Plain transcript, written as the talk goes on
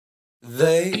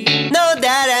They know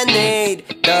that I need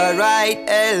the right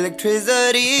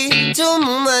electricity to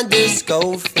move my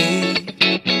disco feet.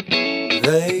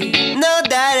 They know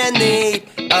that I need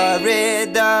a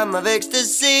rhythm of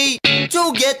ecstasy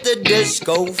to get the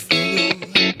disco feel.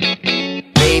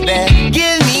 Baby,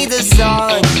 give me the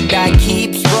song that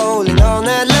keeps rolling all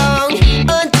night long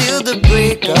until the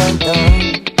break of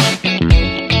dawn.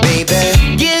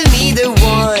 Baby, give me the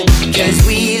one, 'cause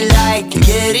we like to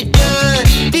get it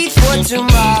done before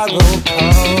tomorrow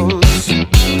comes.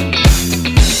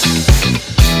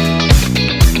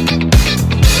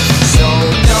 So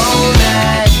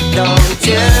don't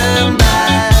turn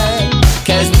back,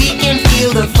 'cause we can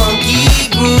feel the funky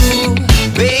groove.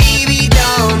 Baby,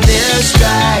 don't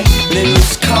distract,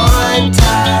 lose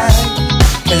contact,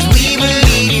 'cause we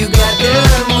believe you got the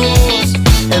moves.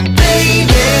 And baby,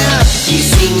 you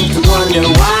seem to wonder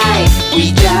why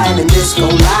we got in disco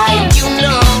light. You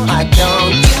know I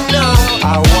don't, you know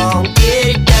I won't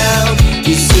get it down.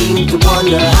 You seem to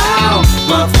wonder how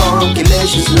my funky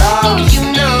delicious love. You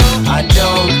know I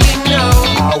don't, you know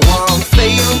I won't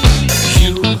fail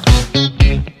you.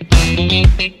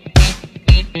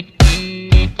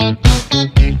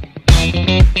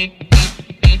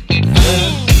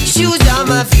 Shoes on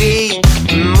my feet,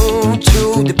 move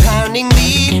to the pounding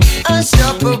beat,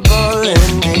 unstoppable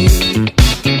indeed.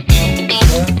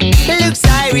 Looks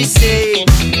I receive,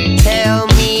 tell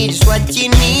me just what you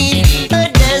need, a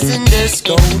dancing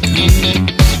disco dream.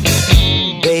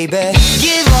 Baby,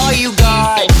 give all you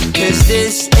got, 'cause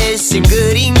this isn't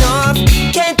good enough,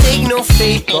 can't take no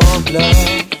fake or bluff.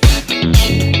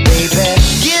 Baby,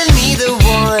 give me the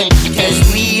one, 'cause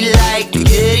we like to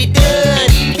get it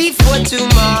done before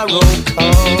tomorrow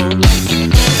comes.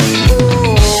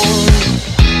 Oh.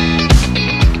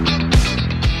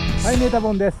 はい、メタ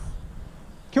ボンです。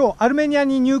今日アルメニア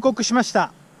に入国しまし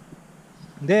た。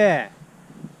で、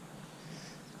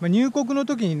入国の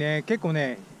時にね、結構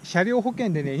ね、車両保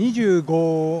険でね、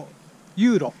25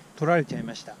ユーロ取られちゃい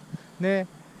ました。で、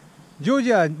ジョー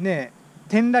ジアね、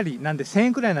10ラリなんで1000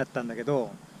円くらいになったんだけ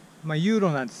ど、ユー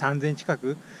ロなんて3000近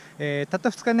く、たった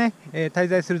2日ね、滞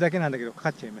在するだけなんだけどかか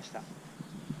っちゃいました。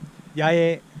野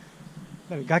営、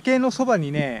崖のそば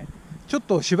にね、ちょっ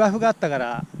と芝生があったか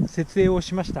ら設営を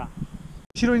しました。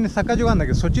後ろにね、サッカー場があるんだ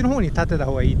けど、そっちの方に立てた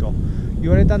方がいいと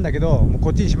言われたんだけど、もうこ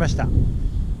っちにしました。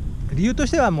理由と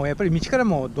してはもうやっぱり道から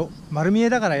も丸見え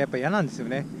だからやっぱ嫌なんですよ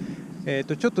ね。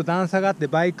ちょっと段差があって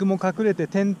バイクも隠れて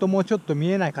テントもちょっと見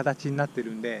えない形になって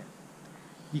るんで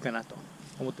いいかなと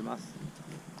思ってます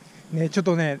ね。ちょっ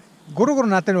とね、ゴロゴロ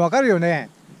鳴ってるの分かるよね。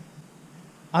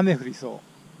雨降りそ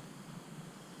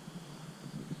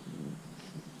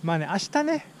う。まあね、明日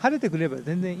ね晴れてくれば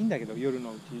全然いいんだけど、夜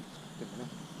のうちでもね。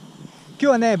今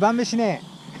日はね、晩飯ね、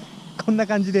こんな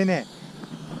感じでね、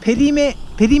ペリメ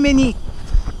に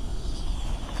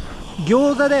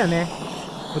餃子だよね。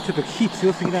ちょっと火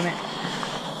強すぎだね。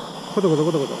コトコト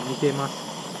コトコト煮てます。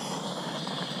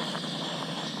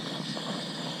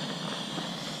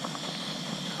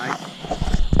はい、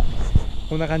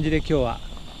こんな感じで今日は、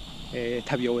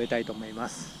旅を終えたいと思いま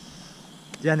す。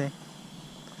じゃあね。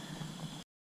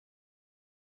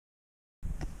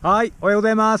はい、おはようご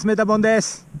ざいます。メタボンで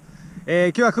す。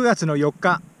今日は9月の4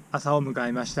日朝を迎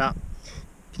えました。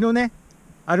昨日ね、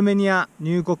アルメニア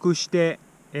入国して、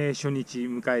初日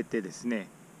迎えてですね、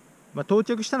到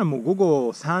着したのも午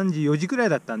後3時4時くらい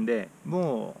だったんで、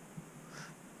も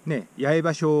うね、八重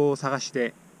場所を探し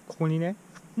て、ここにね、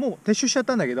もう撤収しちゃっ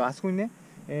たんだけど、あそこにね、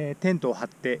テントを張っ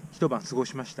て一晩過ご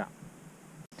しました。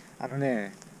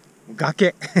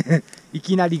崖い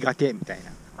きなり崖みたい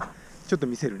な。ちょっと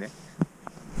見せるね。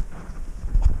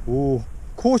おお、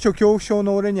高所恐怖症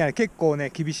の俺には結構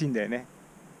ね厳しいんだよね。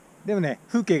でもね、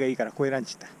風景がいいから越えらん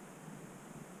ちった。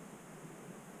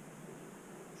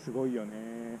すごいよね。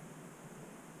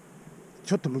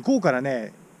ちょっと向こうから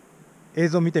ね映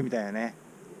像見てみたいよね。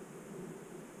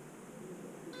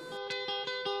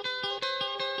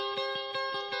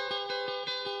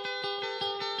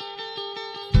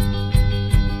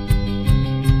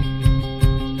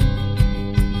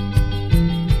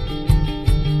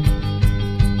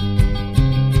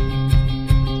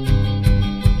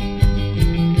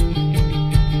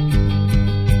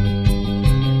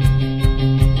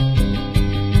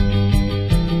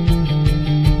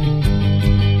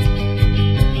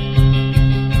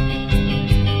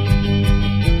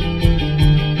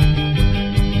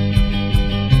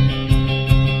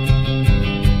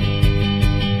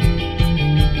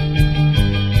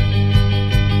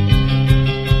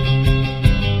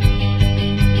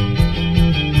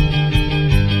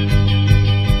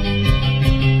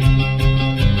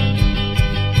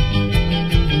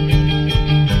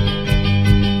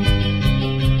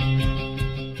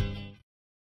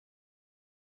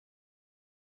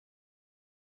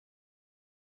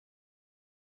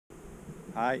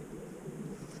はい、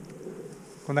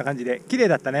こんな感じで綺麗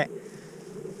だったね。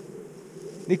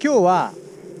で今日は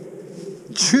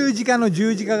十字架の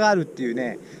十字架があるっていう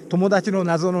ね、友達の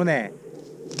謎のね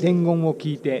伝言を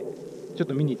聞いてちょっ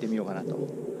と見に行ってみようかなと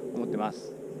思ってま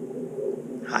す。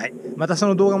はい、またそ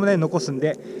の動画もね残すん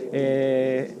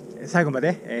で、最後ま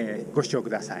で、ご視聴く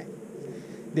ださい。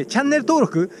でチャンネル登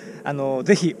録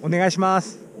ぜひお願いしま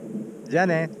す。じゃあ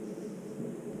ね。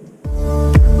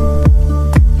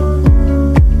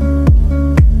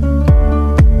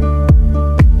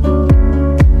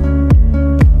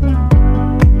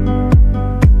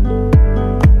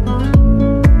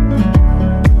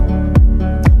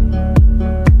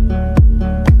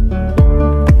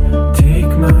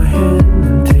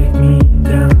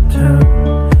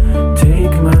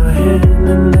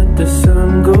The sun